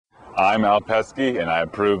I'm Al Pesky, and I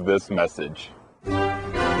approve this message. And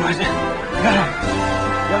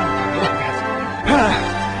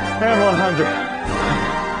 100.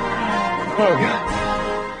 Oh, God.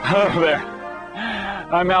 Oh, there.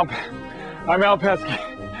 I'm Al Pesky.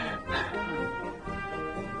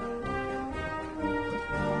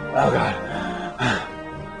 Oh, God.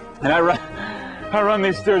 And I run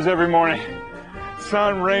these stairs every morning.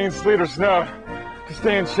 Sun, rain, sleet, or snow, to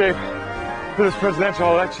stay in shape for this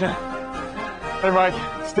presidential election. And Mike,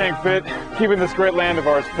 staying fit, keeping this great land of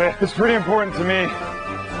ours fit. It's pretty important to me, and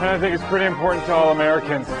I think it's pretty important to all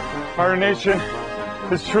Americans. Our nation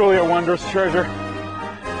is truly a wondrous treasure.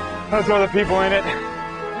 As are the people in it.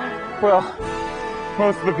 Well,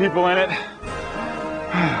 most of the people in it.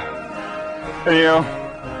 And you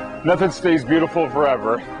know, nothing stays beautiful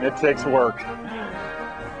forever. It takes work.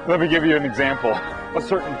 Let me give you an example. A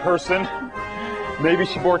certain person, maybe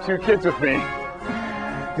she bore 2 kids with me.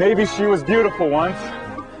 Maybe she was beautiful once.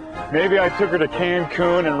 Maybe I took her to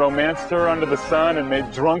Cancun and romanced her under the sun and made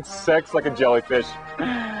drunk sex like a jellyfish.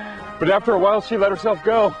 But after a while, she let herself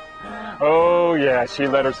go. Oh yeah, she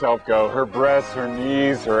let herself go. Her breasts, her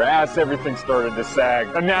knees, her ass, everything started to sag.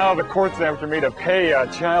 And now the court's after me to pay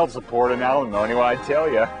child support and alimony. Well, I tell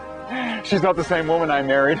you, she's not the same woman I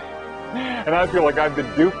married. And I feel like I've been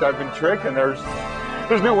duped, I've been tricked, and there's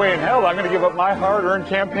no way in hell I'm going to give up my hard-earned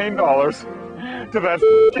campaign dollars to that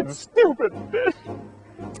f***ing stupid bitch.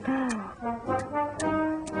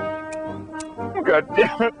 God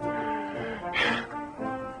damn it.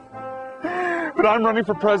 But I'm running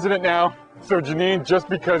for president now. So Janine, just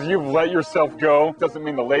because you've let yourself go doesn't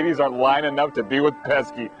mean the ladies aren't lining up to be with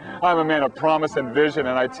Pesky. I'm a man of promise and vision,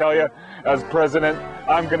 and I tell you, as president,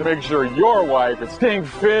 I'm going to make sure your wife is staying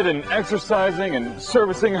fit and exercising and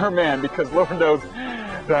servicing her man, because Lord knows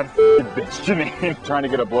that bitch Janine, trying to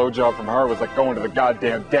get a blowjob from her was like going to the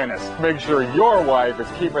goddamn dentist. Make sure your wife is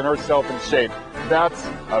keeping herself in shape. That's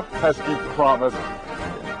a Pesky promise,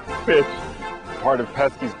 bitch. Part of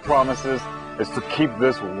Pesky's promises is to keep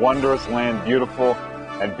this wondrous land beautiful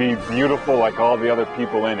and be beautiful like all the other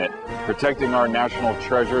people in it. Protecting our national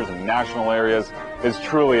treasures and national areas is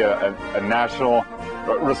truly a national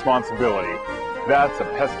responsibility. That's a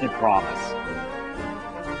Pesky promise.